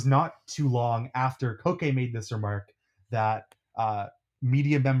it was not too long after Koke made this remark that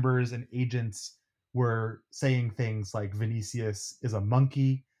media members and agents were saying things like Vinicius is a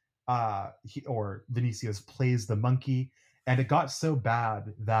monkey, or Vinicius plays the monkey, and it got so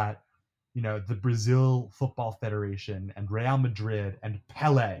bad that the Brazil Football Federation and Real Madrid and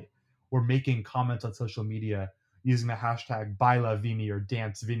Pele were making comments on social media using the hashtag Baila Vini or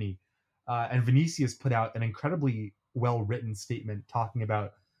Dance Vini. And Vinicius put out an incredibly well written statement talking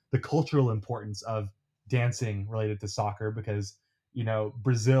about the cultural importance of dancing related to soccer, because,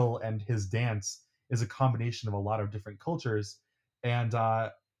 Brazil and his dance is a combination of a lot of different cultures. And,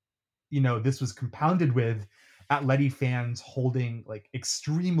 this was compounded with Atleti fans holding like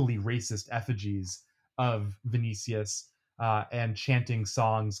extremely racist effigies of Vinicius and chanting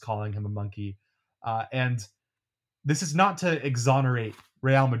songs calling him a monkey. And this is not to exonerate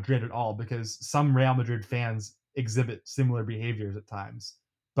Real Madrid at all, because some Real Madrid fans exhibit similar behaviors at times.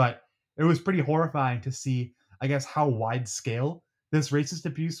 But it was pretty horrifying to see, I guess, how wide scale this racist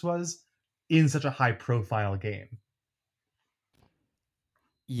abuse was in such a high profile game.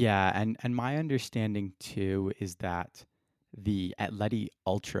 Yeah, and my understanding too is that the Atleti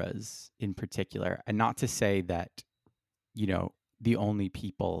ultras in particular, and not to say that, the only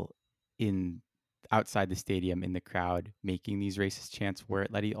people in outside the stadium in the crowd making these racist chants were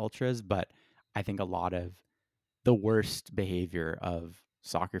Atleti ultras, but I think a lot of the worst behavior of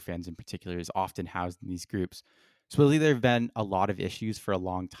soccer fans in particular is often housed in these groups. So really, there have been a lot of issues for a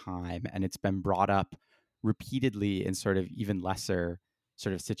long time, and it's been brought up repeatedly in sort of even lesser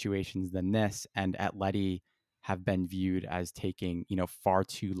sort of situations than this. And Atleti have been viewed as taking, far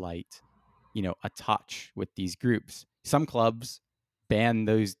too light, a touch with these groups. Some clubs ban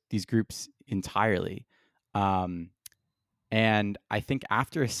these groups entirely. And I think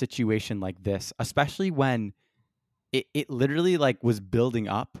after a situation like this, especially when it literally like was building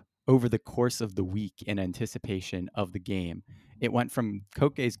up over the course of the week in anticipation of the game. It went from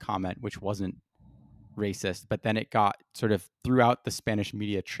Koke's comment, which wasn't racist, but then it got sort of throughout the Spanish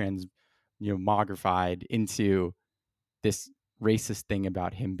media mogrified into this racist thing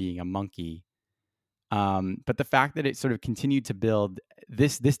about him being a monkey. But the fact that it sort of continued to build,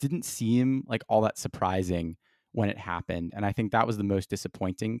 this didn't seem like all that surprising when it happened, and I think that was the most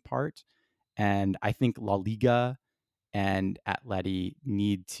disappointing part. And I think La Liga and Atleti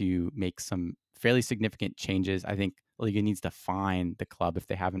need to make some fairly significant changes. I think La Liga needs to fine the club if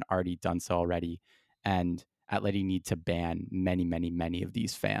they haven't already done so already, and Atleti need to ban many, many, many of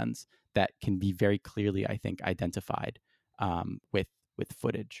these fans that can be very clearly, I think, identified with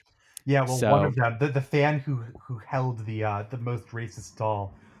footage. Yeah, well, one So of them, the fan who held the most racist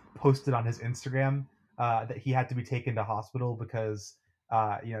doll, posted on his Instagram that he had to be taken to hospital because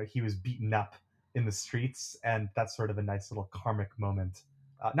he was beaten up in the streets, and that's sort of a nice little karmic moment.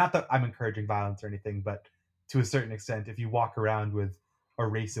 Not that I'm encouraging violence or anything, but to a certain extent, if you walk around with a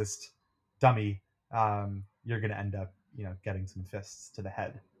racist dummy, you're going to end up getting some fists to the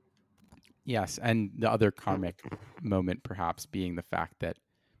head. yes, and the other karmic moment perhaps being the fact that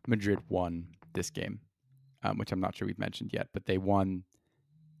Madrid won this game, which I'm not sure we've mentioned yet, but they won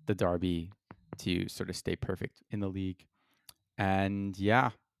the derby to sort of stay perfect in the league. And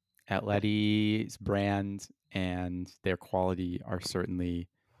yeah, Atleti's brand and their quality are certainly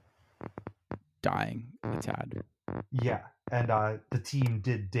dying a tad. Yeah, and the team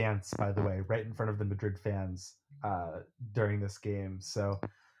did dance, by the way, right in front of the Madrid fans during this game. So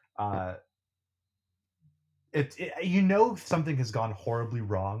uh, you know something has gone horribly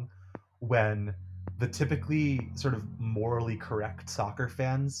wrong when the typically sort of morally correct soccer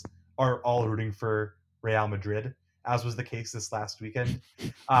fans are all rooting for Real Madrid, as was the case this last weekend.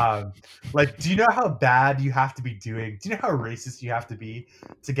 Um, like, do you know how bad you have to be doing? Do you know how racist you have to be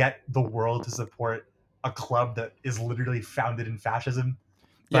to get the world to support a club that is literally founded in fascism?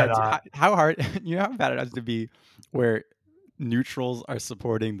 Yeah, But how hard you know how bad it has to be where neutrals are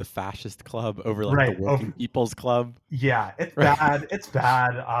supporting the fascist club over like the right, working people's club, yeah, it's right? bad. It's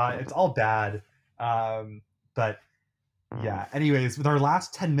bad. It's all bad. But yeah. Anyways, with our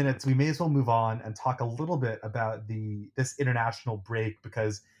last 10 minutes, we may as well move on and talk a little bit about this international break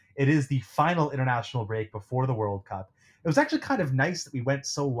because it is the final international break before the World Cup. It was actually kind of nice that we went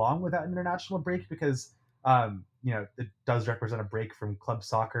so long without an international break because it does represent a break from club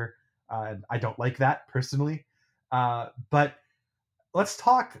soccer, and I don't like that personally. But let's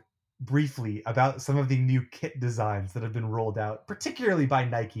talk briefly about some of the new kit designs that have been rolled out, particularly by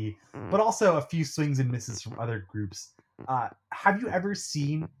Nike, but also a few swings and misses from other groups. Have you ever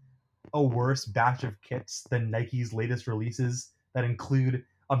seen a worse batch of kits than Nike's latest releases that include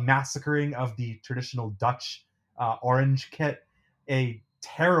a massacring of the traditional Dutch orange kit, a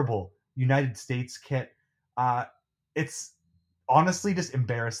terrible United States kit? It's honestly just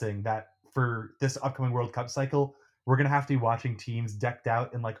embarrassing that for this upcoming World Cup cycle, we're gonna have to be watching teams decked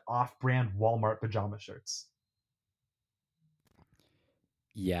out in like off-brand Walmart pajama shirts.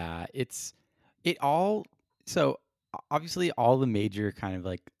 Yeah, it all so obviously all the major kind of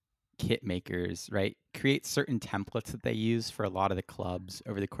like kit makers, right, create certain templates that they use for a lot of the clubs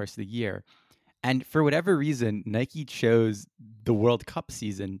over the course of the year. And for whatever reason, Nike chose the World Cup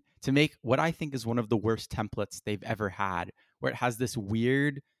season to make what I think is one of the worst templates they've ever had, where it has this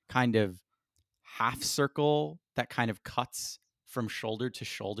weird kind of half circle that kind of cuts from shoulder to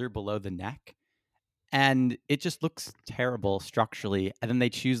shoulder below the neck. And it just looks terrible structurally. And then they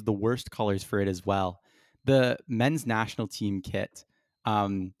choose the worst colors for it as well. The men's national team kit,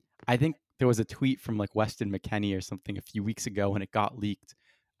 um, I think there was a tweet from like Weston McKennie or something a few weeks ago when it got leaked,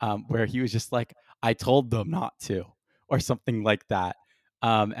 where he was just like, "I told them not to," or something like that.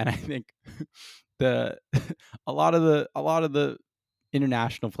 And I think the a lot of the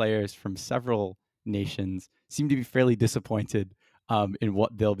international players from several nations seem to be fairly disappointed in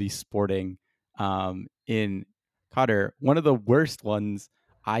what they'll be sporting in Qatar. One of the worst ones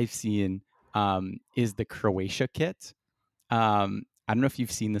I've seen is the Croatia kit. I don't know if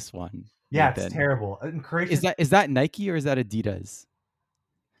you've seen this one, Yeah, it's Nathan. terrible. And Croatia's Is that Nike or is that Adidas?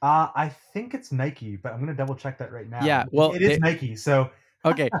 I think it's Nike, but I'm gonna double check that right now Yeah, because well, it is Nike. So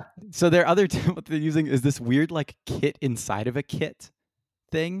okay. So their other what they're using is this weird like kit inside of a kit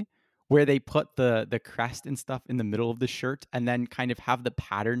thing where they put the crest and stuff in the middle of the shirt and then kind of have the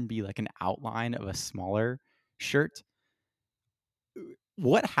pattern be like an outline of a smaller shirt.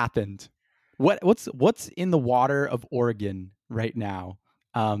 What happened? What's in the water of Oregon right now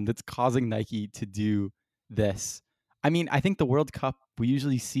that's causing Nike to do this? I mean, I think the World Cup we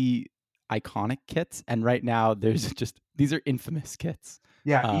usually see iconic kits, and right now there's just these are infamous kits.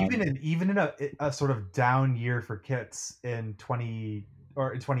 yeah, Um, even in a sort of down year for kits in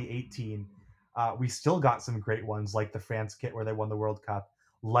 2018, we still got some great ones like the France kit where they won the World Cup,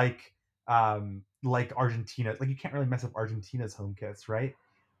 like Argentina. Like you can't really mess up Argentina's home kits, right?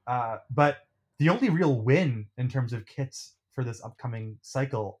 But the only real win in terms of kits for this upcoming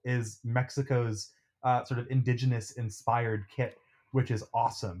cycle is Mexico's sort of indigenous inspired kit, which is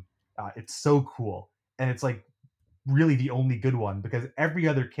awesome. It's so cool, and it's like really the only good one because every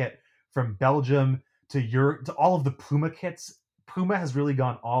other kit from Belgium to Europe to all of the Puma kits, Puma has really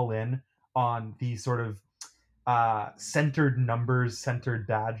gone all in on the sort of centered numbers, centered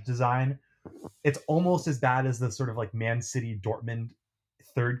badge design. It's almost as bad as the sort of like Man City Dortmund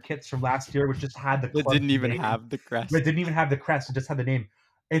third kits from last year, which just had the that club didn't even name, have the but crest. didn't even have the crest. It just had the name.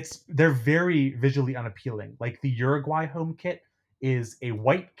 They're very visually unappealing. Like the Uruguay home kit is a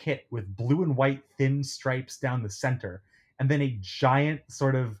white kit with blue and white thin stripes down the center, and then a giant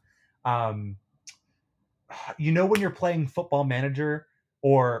sort of um, when you're playing Football Manager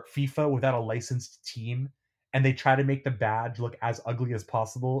or FIFA without a licensed team, and they try to make the badge look as ugly as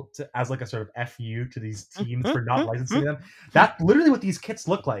possible as like a sort of fu to these teams for not licensing them. That's literally what these kits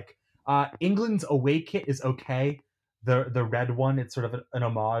look like. England's away kit is okay. The red one, it's sort of an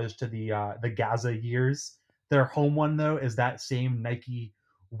homage to the Gaza years. Their home one though is that same Nike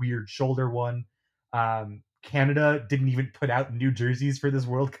weird shoulder one. Canada didn't even put out new jerseys for this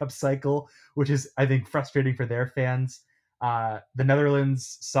World Cup cycle, which is I think frustrating for their fans. The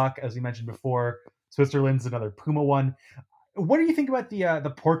Netherlands suck, as we mentioned before. Switzerland's another Puma one. What do you think about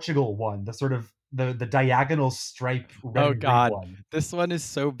the Portugal one? The sort of the diagonal stripe red Oh and green God, one. this one is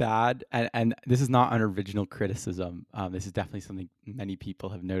so bad, and this is not an original criticism. This is definitely something many people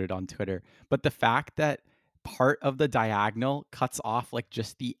have noted on Twitter. But the fact that part of the diagonal cuts off like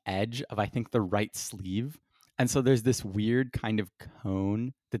just the edge of I think the right sleeve, and so there's this weird kind of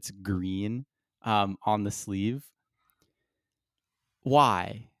cone that's green on the sleeve.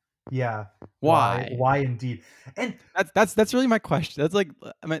 Why? Yeah. Why? Why indeed? And That's really my question. That's like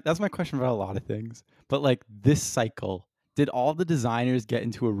that's my question about a lot of things. But like this cycle, did all the designers get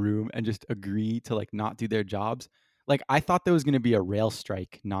into a room and just agree to like not do their jobs? Like I thought there was going to be a rail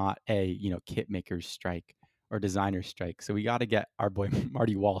strike, not a kit makers strike or designer strike. So we got to get our boy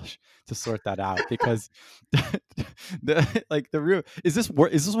Marty Walsh to sort that out because the room is this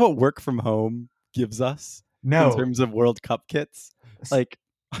what work from home gives us in no, terms of World Cup kits? s- Like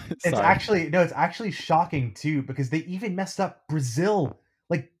it's sorry. actually shocking too because they even messed up Brazil.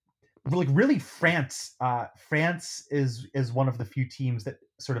 Like really France is one of the few teams that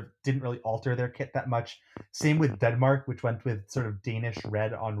sort of didn't really alter their kit that much. Same with Denmark, which went with sort of Danish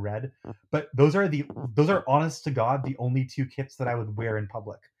red on red. But those are honest to God the only two kits that I would wear in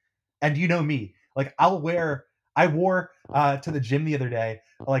public. And you know me, like I wore to the gym the other day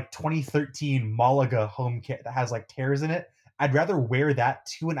like 2013 Malaga home kit that has like tears in it. I'd rather wear that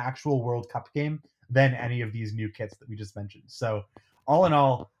to an actual World Cup game than any of these new kits that we just mentioned. So all in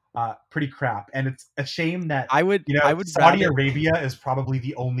all, pretty crap. And it's a shame that I would Saudi rather. Arabia is probably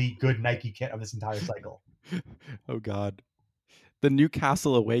the only good Nike kit of this entire cycle. Oh God, the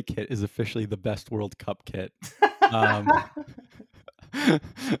Newcastle away kit is officially the best World Cup kit um,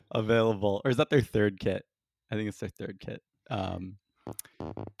 available, or is that their third kit? I think it's their third kit.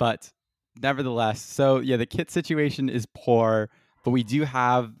 But nevertheless, so yeah, the kit situation is poor, but we do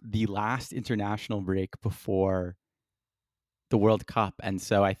have the last international break before the World Cup, and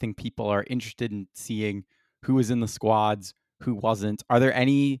so I think people are interested in seeing who was in the squads, who wasn't. Are there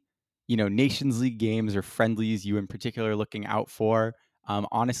any, Nations League games or friendlies you in particular looking out for?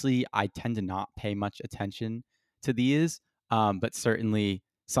 Honestly, I tend to not pay much attention to these, but certainly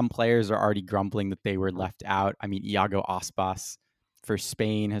some players are already grumbling that they were left out. I mean, Iago Aspas for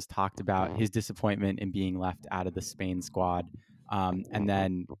Spain has talked about his disappointment in being left out of the Spain squad. And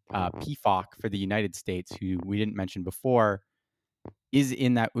then PFOC for the United States, who we didn't mention before, is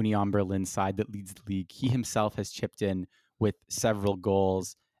in that Union Berlin side that leads the league. He himself has chipped in with several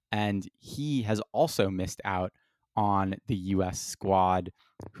goals, and he has also missed out on the U.S. squad,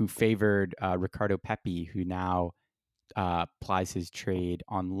 who favored Ricardo Pepi, who now plies his trade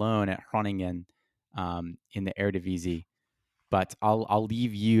on loan at Groningen in the Eredivisie. But I'll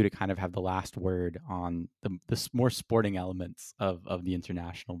leave you to kind of have the last word on the more sporting elements of the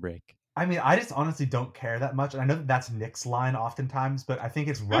international break. I mean, I just honestly don't care that much. And I know that that's Nick's line oftentimes, but I think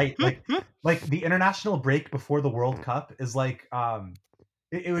it's right. Like the international break before the World Cup is like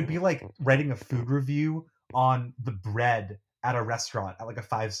it would be like writing a food review on the bread at a restaurant, at like a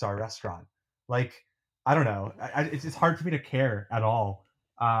 5-star restaurant. Like I don't know, it's hard for me to care at all,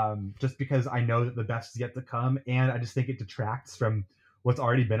 just because I know that the best is yet to come, and I just think it detracts from what's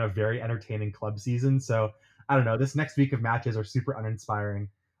already been a very entertaining club season. So I don't know. This next week of matches are super uninspiring.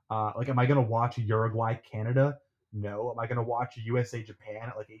 Like, am I gonna watch Uruguay Canada? No. Am I gonna watch USA Japan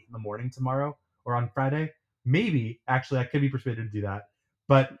at like 8 in the morning tomorrow or on Friday? Maybe. Actually, I could be persuaded to do that.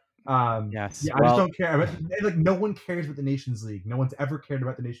 But Yes. yeah, I just don't care. Like, no one cares about the Nations League. No one's ever cared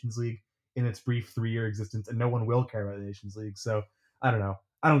about the Nations League in its brief 3-year existence, and no one will care about the Nations League. So I don't know.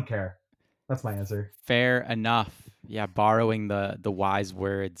 I don't care. That's my answer. Fair enough. Yeah, borrowing the wise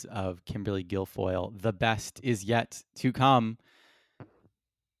words of Kimberly Guilfoyle, the best is yet to come.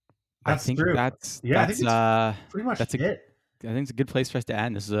 I That's think true. that's Yeah, I think it's pretty much that's a it. I think it's a good place for us to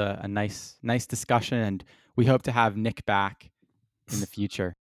end. This is a nice discussion, and we hope to have Nick back in the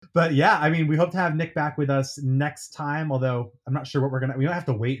future. But yeah, I mean, we hope to have Nick back with us next time. Although I'm not sure what we don't have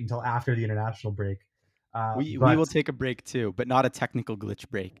to wait until after the international break. We But will take a break too, but not a technical glitch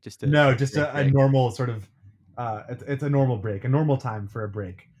break. Just no, a just break a break. normal sort of. It's a normal break, a normal time for a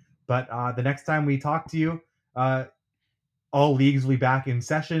break. But the next time we talk to you, all leagues will be back in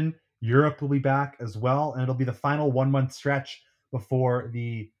session. Europe will be back as well, and it'll be the final 1 month stretch before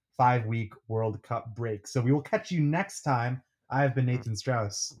the 5-week World Cup break. So we will catch you next time. I have been Nathan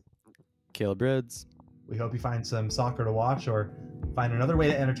Strauss. Caleb Rhodes. We hope you find some soccer to watch or find another way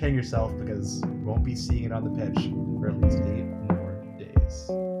to entertain yourself, because you won't be seeing it on the pitch for at least 8 more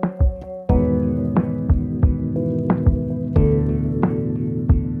days.